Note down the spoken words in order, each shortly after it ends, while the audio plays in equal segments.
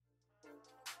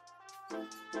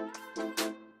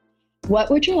What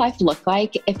would your life look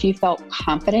like if you felt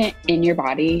confident in your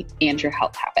body and your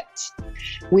health habits?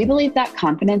 We believe that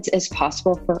confidence is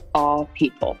possible for all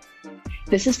people.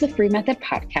 This is the Free Method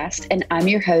Podcast, and I'm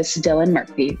your host, Dylan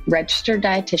Murphy, registered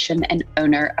dietitian and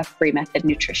owner of Free Method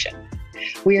Nutrition.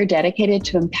 We are dedicated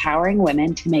to empowering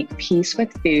women to make peace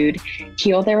with food,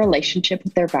 heal their relationship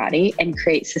with their body, and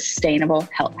create sustainable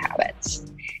health habits.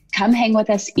 Come hang with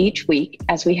us each week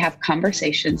as we have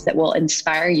conversations that will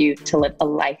inspire you to live a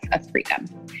life of freedom.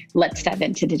 Let's dive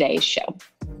into today's show.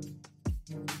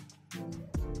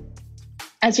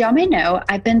 As y'all may know,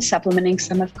 I've been supplementing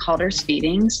some of Calder's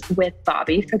feedings with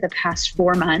Bobbie for the past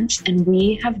 4 months, and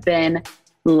we have been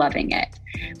loving it.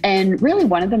 And really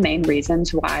one of the main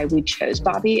reasons why we chose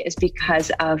Bobbie is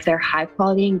because of their high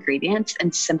quality ingredients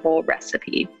and simple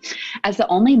recipe. As the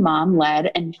only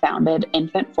mom-led and founded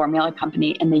infant formula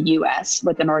company in the US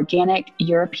with an organic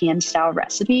European style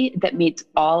recipe that meets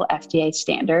all FDA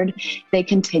standard, they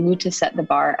continue to set the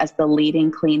bar as the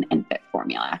leading clean infant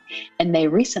formula. And they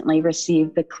recently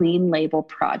received the Clean Label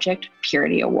Project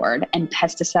Purity Award and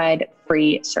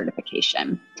pesticide-free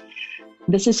certification.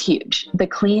 This is huge. The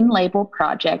Clean Label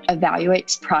Project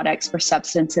evaluates products for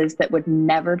substances that would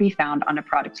never be found on a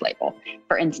product label.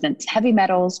 For instance, heavy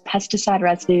metals, pesticide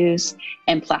residues,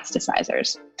 and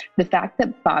plasticizers. The fact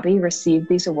that Bobbie received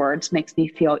these awards makes me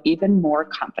feel even more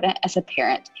confident as a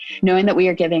parent, knowing that we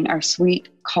are giving our sweet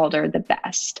Calder the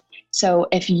best. So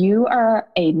if you are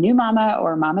a new mama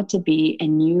or mama to be,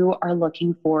 and you are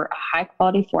looking for a high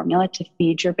quality formula to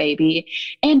feed your baby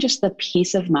and just the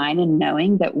peace of mind and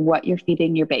knowing that what you're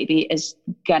feeding your baby is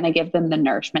going to give them the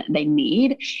nourishment they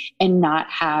need and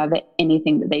not have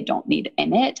anything that they don't need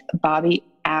in it, Bobbie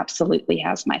absolutely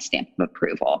has my stamp of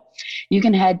approval. You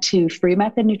can head to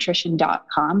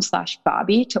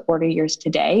freemethodnutrition.com/Bobbie to order yours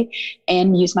today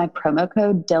and use my promo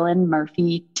code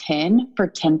DylanMurphy10 for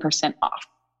 10% off.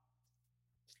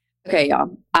 Okay,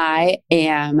 y'all, I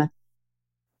am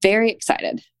very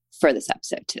excited for this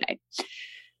episode today.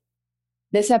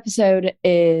 This episode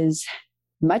is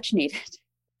much needed.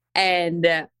 And,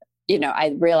 I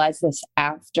realized this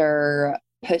after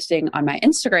posting on my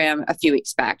Instagram a few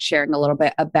weeks back, sharing a little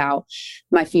bit about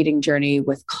my feeding journey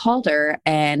with Calder.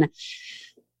 And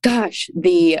gosh,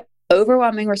 the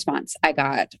overwhelming response I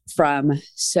got from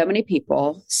so many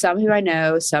people, some who I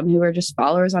know, some who are just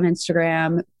followers on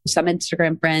Instagram, some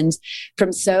Instagram friends,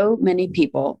 from so many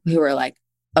people who are like,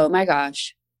 oh my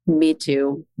gosh, me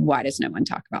too. Why does no one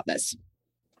talk about this?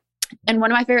 And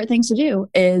one of my favorite things to do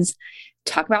is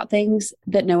talk about things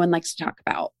that no one likes to talk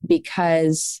about,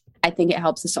 because I think it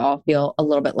helps us all feel a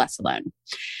little bit less alone.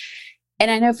 And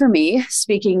I know for me,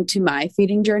 speaking to my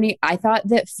feeding journey, I thought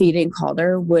that feeding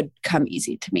Calder would come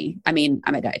easy to me. I mean,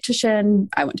 I'm a dietitian.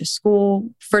 I went to school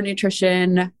for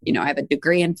nutrition. I have a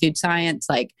degree in food science.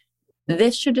 Like,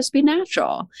 this should just be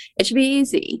natural. It should be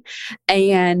easy.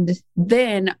 And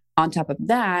then on top of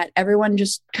that, everyone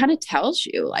just kind of tells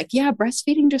you like, yeah,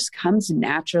 breastfeeding just comes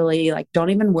naturally. Like, don't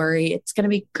even worry. It's going to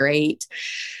be great.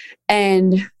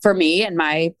 And for me and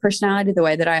my personality, the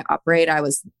way that I operate, I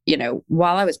was,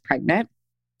 while I was pregnant,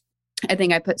 I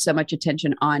think I put so much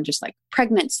attention on just like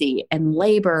pregnancy and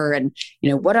labor and,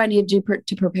 what do I need to do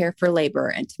to prepare for labor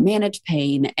and to manage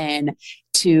pain and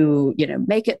to,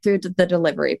 make it through the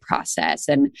delivery process.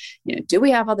 And, do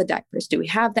we have all the diapers? Do we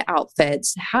have the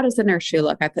outfits? How does the nursery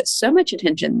look? I put so much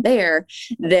attention there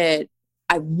that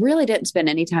I really didn't spend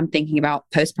any time thinking about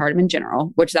postpartum in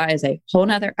general, which that is a whole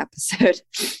nother episode.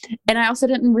 And I also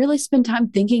didn't really spend time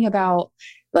thinking about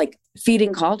like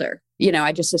feeding Calder.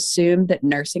 I just assumed that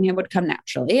nursing him would come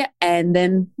naturally. And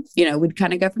then, we'd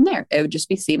kind of go from there. It would just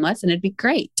be seamless and it'd be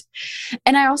great.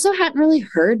 And I also hadn't really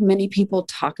heard many people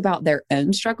talk about their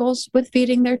own struggles with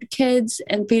feeding their kids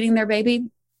and feeding their baby,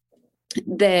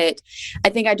 that I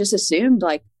think I just assumed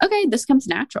like, okay, this comes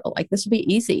natural. Like, this will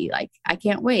be easy. Like, I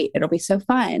can't wait. It'll be so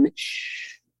fun.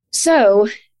 So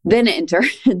then enter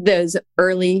those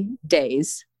early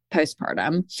days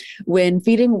postpartum when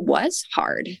feeding was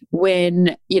hard,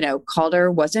 when, Calder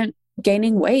wasn't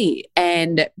gaining weight.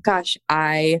 And gosh,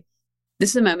 this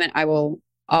is a moment I will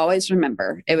always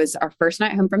remember. It was our first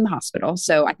night home from the hospital.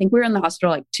 So I think we were in the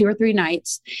hospital like 2 or 3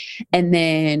 nights and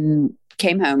then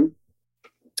came home.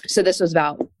 So this was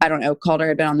about, Calder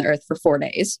had been on the earth for 4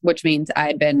 days, which means I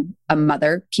had been a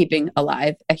mother keeping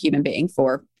alive a human being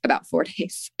for about 4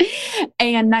 days.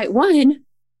 And night one,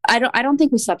 I don't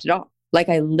think we slept at all. Like,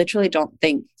 I literally don't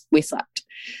think we slept.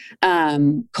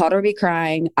 Calder would be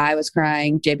crying. I was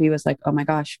crying. JB was like, oh my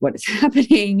gosh, what is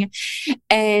happening?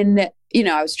 And,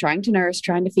 I was trying to nurse,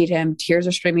 trying to feed him. Tears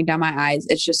are streaming down my eyes.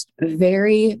 It's just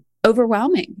very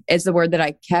overwhelming is the word that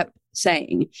I kept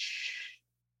saying.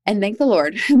 And thank the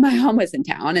Lord, my mom was in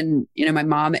town, and, my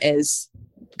mom is,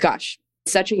 gosh,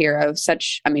 such a hero,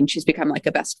 she's become like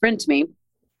a best friend to me.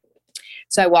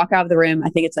 So I walk out of the room. I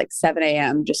think it's like 7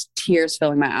 a.m., just tears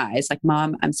filling my eyes. Like,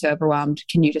 Mom, I'm so overwhelmed.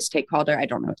 Can you just take Calder? I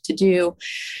don't know what to do.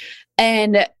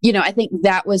 And, I think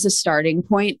that was a starting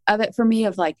point of it for me,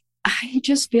 of like, I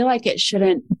just feel like it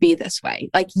shouldn't be this way.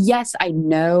 Like, yes, I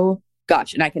know,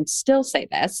 gosh, and I can still say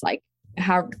this, like,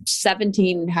 however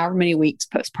many weeks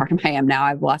postpartum I am now,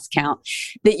 I've lost count,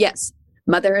 that yes,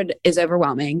 motherhood is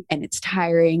overwhelming and it's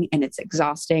tiring and it's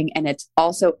exhausting. And it's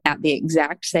also at the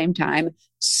exact same time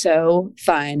so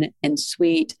fun and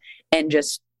sweet and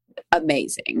just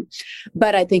amazing.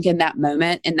 But I think in that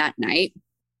moment, in that night,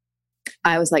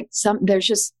 I was like, there's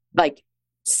just like,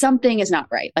 something is not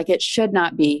right. Like, it should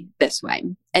not be this way.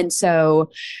 And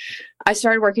so I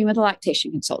started working with a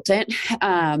lactation consultant.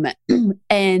 And,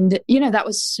 that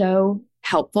was so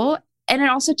helpful. And it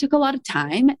also took a lot of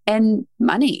time and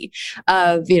money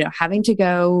of, having to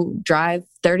go drive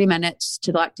 30 minutes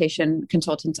to the lactation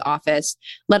consultant's office,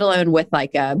 let alone with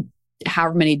like a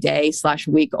however many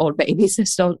day/week old baby. So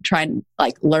still trying,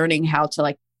 like, learning how to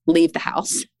like leave the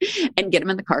house and get him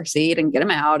in the car seat and get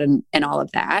him out and all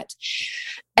of that.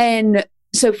 And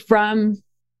so from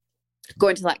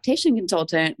going to the lactation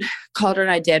consultant, Calder and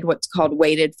I did what's called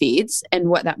weighted feeds. And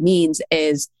what that means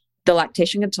is the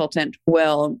lactation consultant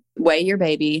will weigh your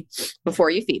baby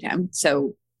before you feed him.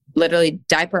 So literally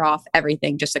diaper off,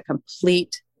 everything, just a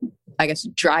complete, I guess,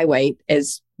 dry weight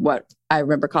is what I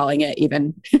remember calling it,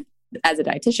 even as a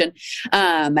dietitian.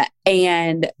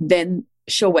 And then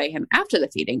she'll weigh him after the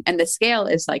feeding. And the scale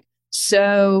is like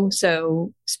so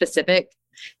specific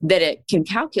that it can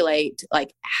calculate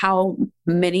like how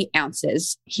many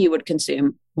ounces he would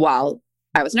consume while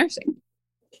I was nursing.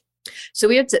 So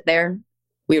we would sit there,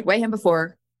 we would weigh him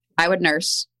before, I would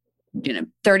nurse,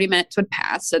 30 minutes would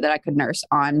pass so that I could nurse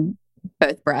on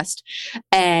both breasts.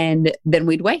 And then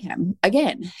we'd weigh him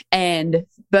again. And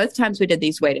both times we did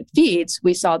these weighted feeds,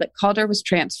 we saw that Calder was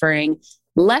transferring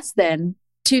less than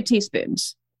 2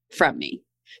 teaspoons from me.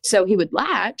 So he would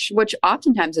latch, which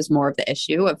oftentimes is more of the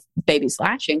issue of babies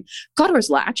latching. Calder was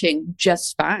latching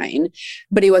just fine,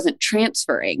 but he wasn't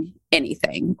transferring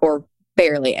anything or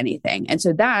barely anything. And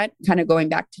so that, kind of going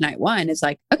back to night one, is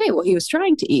like, okay, well, he was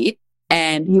trying to eat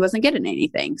and he wasn't getting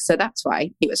anything. So that's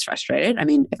why he was frustrated. I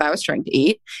mean, if I was trying to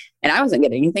eat and I wasn't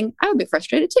getting anything, I would be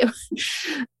frustrated too.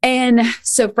 And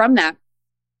so from that,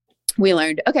 we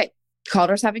learned, okay,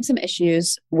 Calder's having some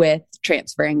issues with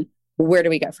transferring. Where do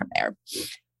we go from there?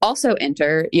 Also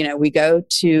we go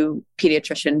to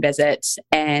pediatrician visits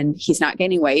and he's not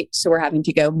gaining weight. So we're having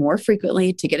to go more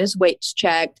frequently to get his weights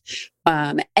checked.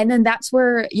 And then that's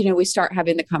where, we start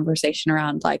having the conversation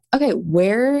around like, okay,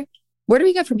 where do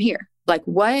we go from here? Like,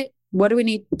 what do we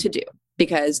need to do?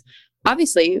 Because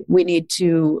obviously we need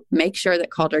to make sure that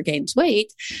Calder gains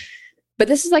weight. But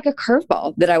this is like a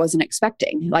curveball that I wasn't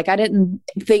expecting. Like, I didn't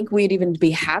think we'd even be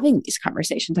having these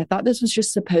conversations. I thought this was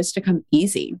just supposed to come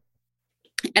easy.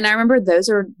 And I remember those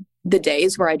are the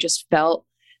days where I just felt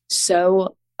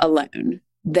so alone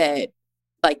that,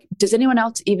 like, does anyone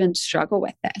else even struggle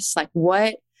with this? Like,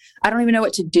 what? I don't even know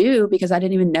what to do because I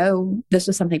didn't even know this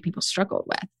was something people struggled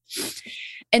with.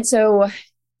 And so,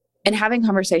 in having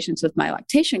conversations with my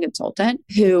lactation consultant,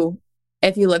 who,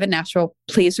 if you live in Nashville,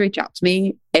 please reach out to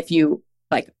me if you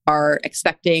are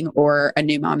expecting or a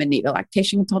new mom and need a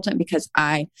lactation consultant, because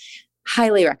I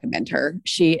highly recommend her.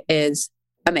 She is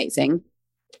amazing.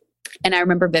 And I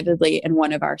remember vividly in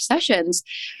one of our sessions,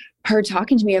 her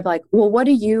talking to me of like, well, what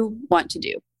do you want to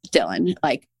do, Dylan?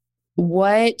 Like,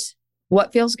 what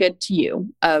feels good to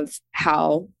you of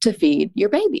how to feed your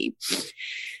baby?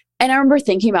 And I remember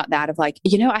thinking about that of like,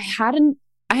 I hadn't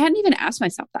even asked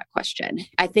myself that question.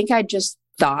 I think I just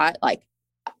thought like,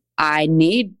 I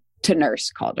need to nurse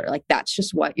Calder. Like, that's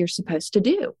just what you're supposed to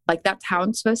do. Like, that's how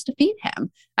I'm supposed to feed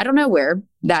him. I don't know where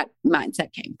that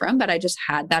mindset came from, but I just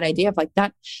had that idea of like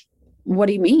that. What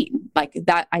do you mean? Like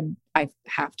that I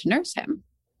have to nurse him.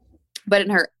 But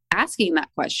in her asking that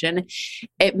question,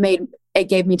 it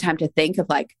gave me time to think of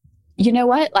like, you know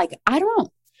what? Like, I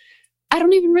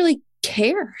don't even really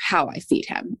care how I feed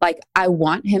him. Like, I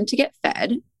want him to get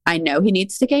fed. I know he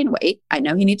needs to gain weight. I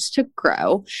know he needs to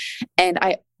grow. And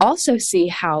I also see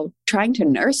how trying to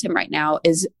nurse him right now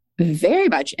is very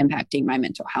much impacting my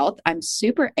mental health. I'm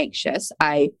super anxious.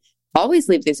 I always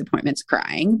leave these appointments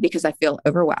crying because I feel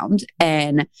overwhelmed.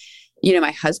 And,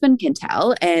 my husband can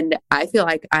tell, and I feel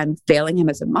like I'm failing him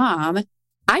as a mom.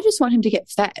 I just want him to get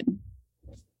fed.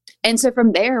 And so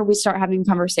from there, we start having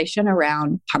conversation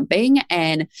around pumping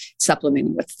and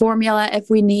supplementing with formula if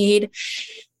we need.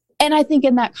 And I think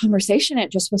in that conversation,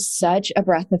 it just was such a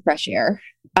breath of fresh air,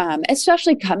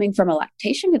 especially coming from a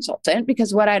lactation consultant,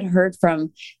 because what I'd heard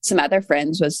from some other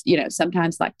friends was,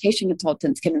 sometimes lactation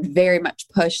consultants can very much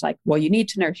push like, well, you need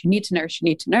to nurse, you need to nurse, you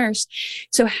need to nurse.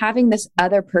 So having this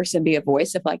other person be a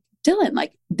voice of like, Dylan,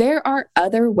 like there are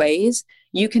other ways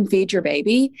you can feed your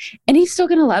baby and he's still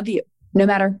going to love you no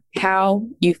matter how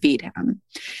you feed him.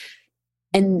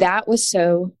 And that was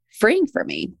so freeing for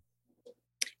me.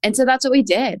 And so that's what we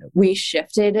did. We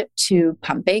shifted to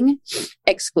pumping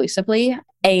exclusively.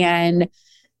 And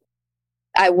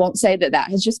I won't say that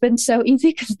has just been so easy,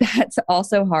 because that's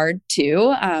also hard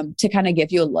too, to kind of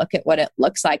give you a look at what it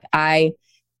looks like. I,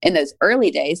 in those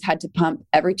early days, had to pump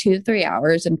every 2 to 3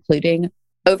 hours, including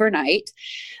overnight.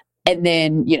 And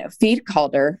then, feed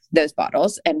Calder those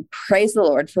bottles, and praise the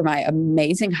Lord for my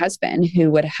amazing husband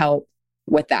who would help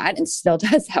with that and still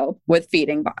does help with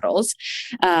feeding bottles.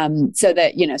 So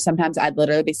that, sometimes I'd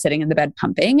literally be sitting in the bed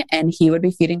pumping and he would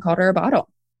be feeding Calder a bottle.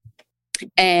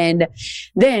 And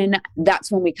then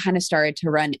that's when we kind of started to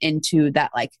run into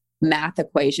that like math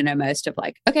equation almost of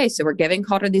like, okay, so we're giving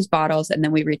Calder these bottles and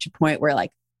then we reach a point where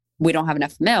like, we don't have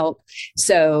enough milk.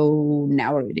 So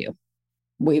now what do we do?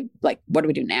 What do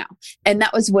we do now? And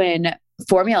that was when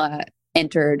formula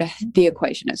entered the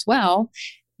equation as well.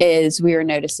 Is we were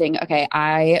noticing, okay,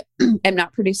 I am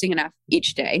not producing enough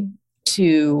each day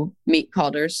to meet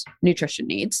Calder's nutrition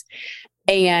needs.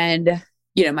 And,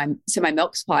 my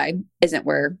milk supply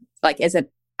isn't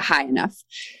high enough.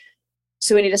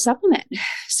 So we need a supplement.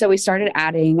 So we started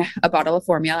adding a bottle of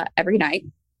formula every night.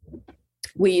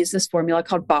 We use this formula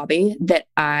called Bobbie that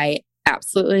I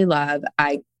absolutely love.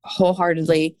 I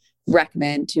wholeheartedly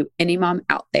recommend to any mom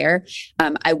out there.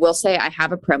 I will say I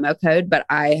have a promo code, but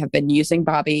I have been using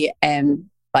Bobbie and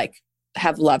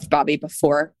have loved Bobbie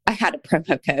before I had a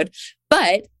promo code,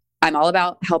 but I'm all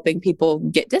about helping people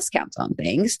get discounts on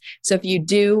things. So if you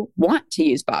do want to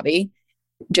use Bobbie,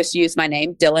 just use my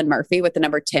name, Dylan Murphy, with the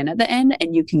number 10 at the end,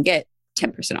 and you can get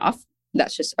 10% off.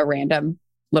 That's just a random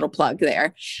little plug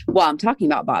there while I'm talking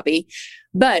about Bobbie.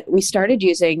 But we started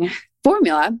using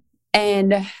formula,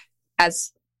 and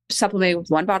as supplementing with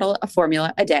 1 bottle of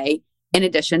formula a day, in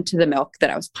addition to the milk that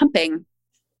I was pumping.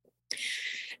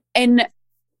 And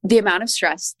the amount of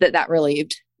stress that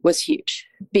relieved was huge,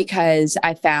 because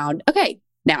I found, okay,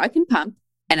 now I can pump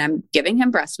and I'm giving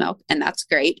him breast milk, and that's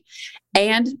great.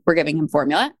 And we're giving him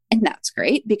formula, and that's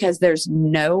great, because there's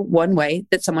no one way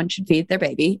that someone should feed their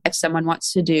baby. If someone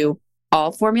wants to do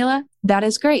all formula, that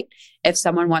is great. If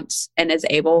someone wants and is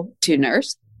able to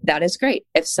nurse, that is great.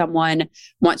 If someone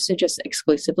wants to just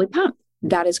exclusively pump,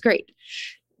 that is great.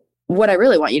 What I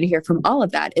really want you to hear from all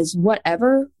of that is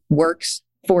whatever works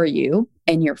for you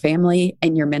and your family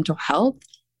and your mental health,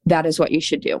 that is what you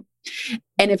should do.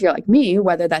 And if you're like me,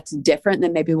 whether that's different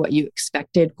than maybe what you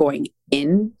expected going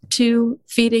into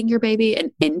feeding your baby and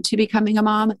into becoming a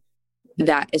mom,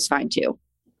 that is fine too.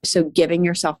 So giving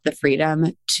yourself the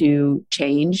freedom to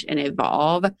change and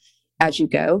evolve as you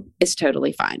go is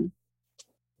totally fine.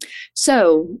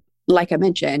 So like I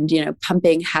mentioned,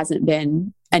 pumping hasn't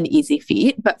been an easy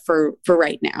feat, but for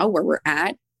right now, where we're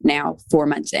at now, 4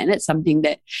 months in, it's something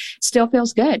that still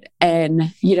feels good. And,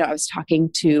 I was talking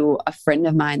to a friend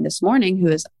of mine this morning who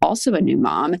is also a new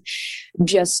mom,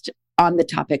 just on the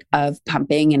topic of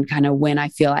pumping and kind of when I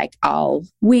feel like I'll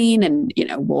wean and,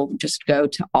 we'll just go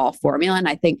to all formula. And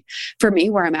I think for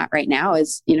me, where I'm at right now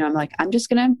is, I'm like, I'm just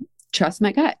going to trust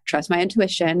my gut, trust my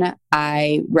intuition.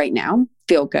 I right now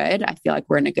feel good. I feel like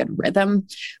we're in a good rhythm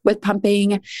with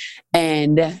pumping.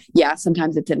 And yeah,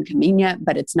 sometimes it's inconvenient,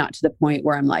 but it's not to the point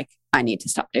where I'm like, I need to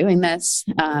stop doing this.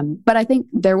 But I think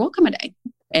there will come a day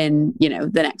in, the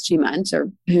next few months,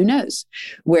 or who knows,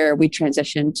 where we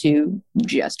transition to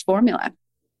just formula.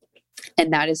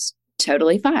 And that is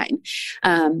totally fine.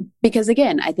 Because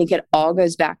again, I think it all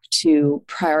goes back to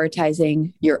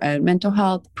prioritizing your own mental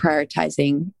health,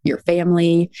 prioritizing your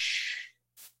family,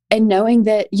 and knowing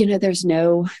that, there's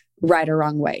no right or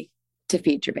wrong way to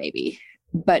feed your baby,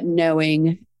 but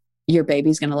knowing your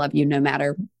baby's going to love you no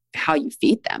matter how you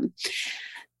feed them.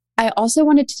 I also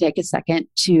wanted to take a second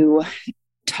to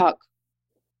talk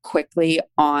quickly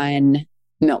on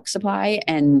milk supply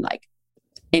and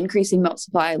increasing milk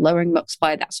supply, lowering milk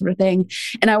supply, that sort of thing.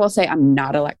 And I will say I'm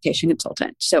not a lactation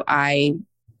consultant, so I,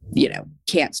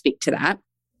 can't speak to that.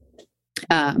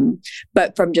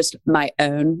 But from just my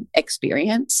own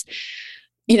experience,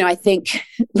 I think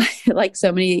like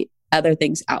so many other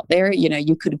things out there,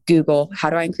 you could Google, how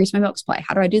do I increase my milk supply?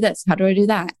 How do I do this? How do I do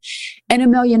that? And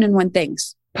 1,000,001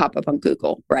 things pop up on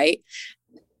Google, right?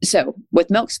 So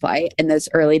with milk supply in those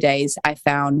early days, I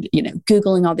found,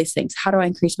 Googling all these things. How do I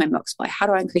increase my milk supply? How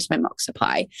do I increase my milk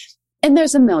supply? And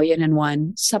there's a million and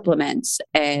one supplements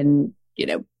and,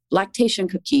 lactation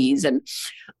cookies and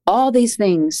all these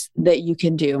things that you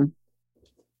can do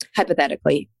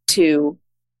hypothetically to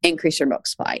increase your milk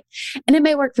supply. And it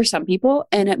may work for some people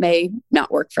and it may not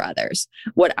work for others.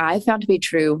 What I found to be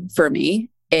true for me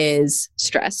is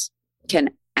stress can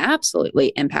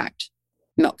absolutely impact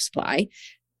milk supply.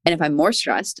 And if I'm more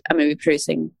stressed, I'm going to be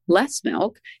producing less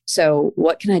milk. So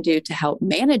what can I do to help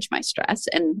manage my stress?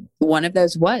 And one of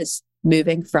those was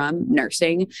moving from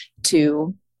nursing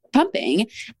to pumping,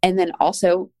 and then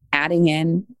also adding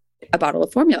in a bottle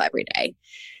of formula every day.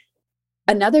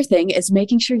 Another thing is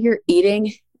making sure you're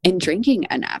eating and drinking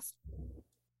enough.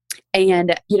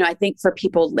 And, I think for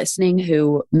people listening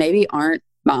who maybe aren't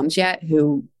moms yet,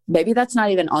 who maybe that's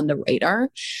not even on the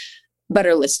radar, but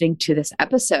are listening to this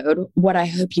episode, what I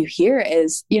hope you hear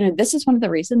is, this is one of the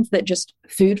reasons that just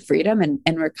food freedom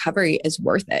and recovery is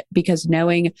worth it, because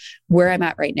knowing where I'm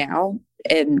at right now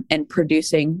and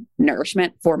producing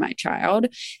nourishment for my child,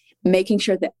 making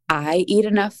sure that I eat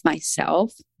enough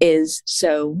myself is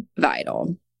so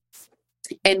vital.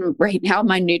 And right now,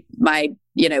 my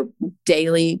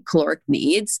daily caloric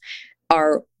needs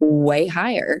are way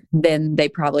higher than they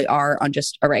probably are on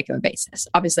just a regular basis.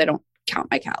 Obviously, I don't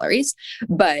count my calories,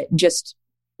 but just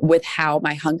with how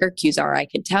my hunger cues are, I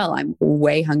can tell I'm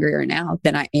way hungrier now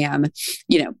than I am,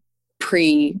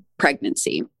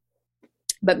 pre-pregnancy.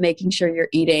 But making sure you're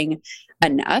eating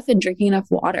enough and drinking enough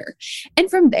water. And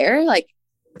from there,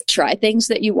 try things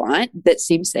that you want that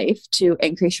seem safe to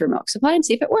increase your milk supply and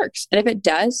see if it works. And if it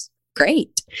does,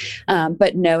 great.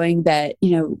 But knowing that,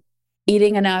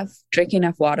 eating enough, drinking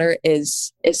enough water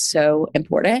is so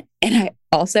important. And I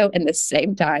also, in the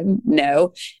same time,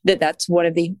 know that that's one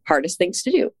of the hardest things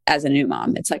to do as a new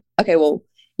mom. It's like, okay, well,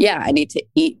 yeah, I need to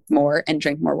eat more and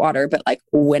drink more water, but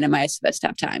when am I supposed to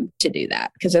have time to do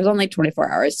that? Because there's only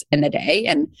 24 hours in the day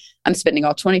and I'm spending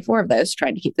all 24 of those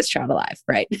trying to keep this child alive,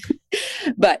 right?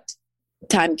 But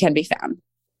time can be found.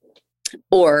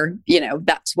 Or,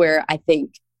 that's where I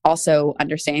think also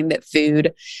understanding that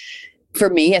food,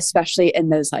 for me, especially in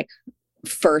those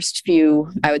first few,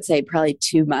 I would say probably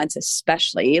 2 months,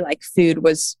 especially, food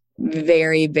was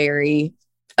very, very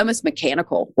almost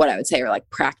mechanical, what I would say, or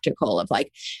practical of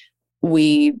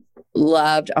we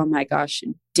loved, oh my gosh,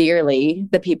 dearly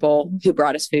the people who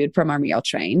brought us food from our meal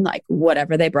train.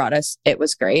 Whatever they brought us, it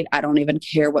was great. I don't even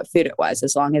care what food it was,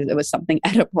 as long as it was something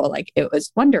edible, it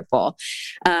was wonderful.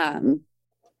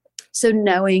 So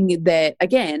knowing that,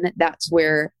 again, that's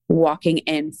where walking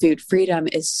in food freedom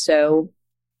is so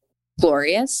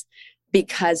glorious,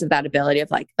 because of that ability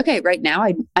of okay, right now,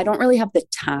 I don't really have the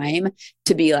time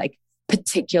to be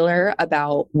particular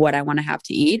about what I want to have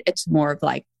to eat. It's more of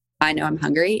I know I'm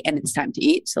hungry and it's time to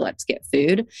eat, so let's get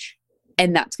food.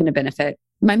 And that's going to benefit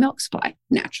my milk supply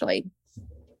naturally.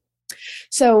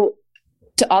 So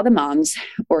to all the moms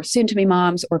or soon to be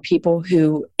moms or people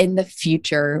who in the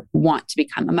future want to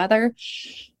become a mother,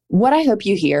 what I hope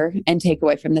you hear and take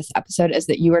away from this episode is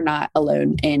that you are not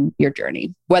alone in your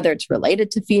journey, whether it's related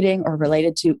to feeding or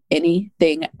related to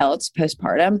anything else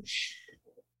postpartum.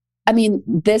 I mean,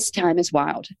 this time is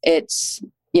wild. It's,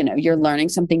 you're learning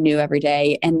something new every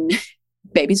day, and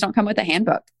babies don't come with a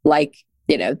handbook,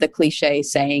 the cliche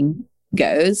saying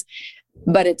goes,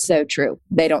 but it's so true.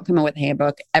 They don't come in with a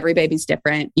handbook. Every baby's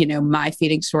different. My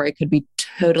feeding story could be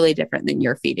totally different than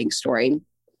your feeding story.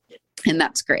 And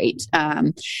that's great.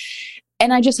 And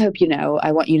I just hope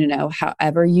I want you to know,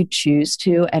 however you choose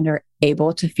to and are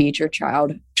able to feed your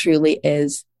child truly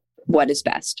is what is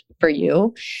best for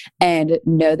you, and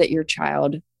know that your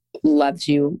child loves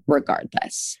you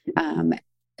regardless.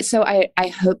 So I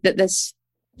hope that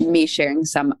me sharing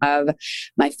some of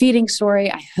my feeding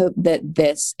story, I hope that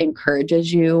this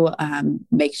encourages you,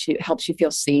 helps you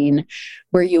feel seen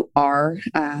where you are.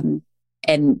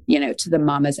 And, to the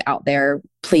mamas out there,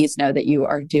 please know that you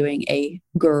are doing a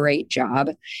great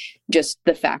job. Just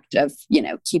the fact of,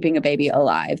 keeping a baby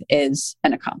alive is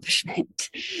an accomplishment.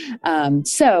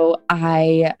 So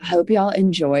I hope y'all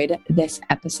enjoyed this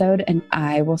episode, and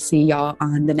I will see y'all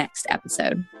on the next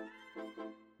episode.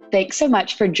 Thanks so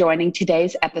much for joining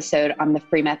today's episode on the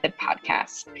Free Method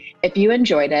podcast. If you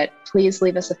enjoyed it, please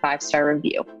leave us a 5-star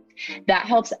review. That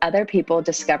helps other people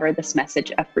discover this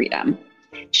message of freedom.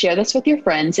 Share this with your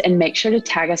friends and make sure to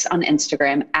tag us on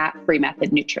Instagram at Free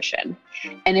Method Nutrition.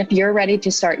 And if you're ready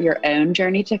to start your own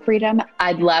journey to freedom,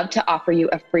 I'd love to offer you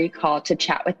a free call to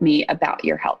chat with me about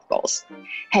your health goals.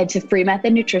 Head to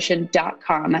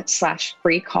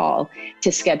freemethodnutrition.com/free call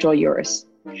to schedule yours.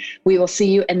 We will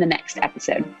see you in the next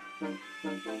episode.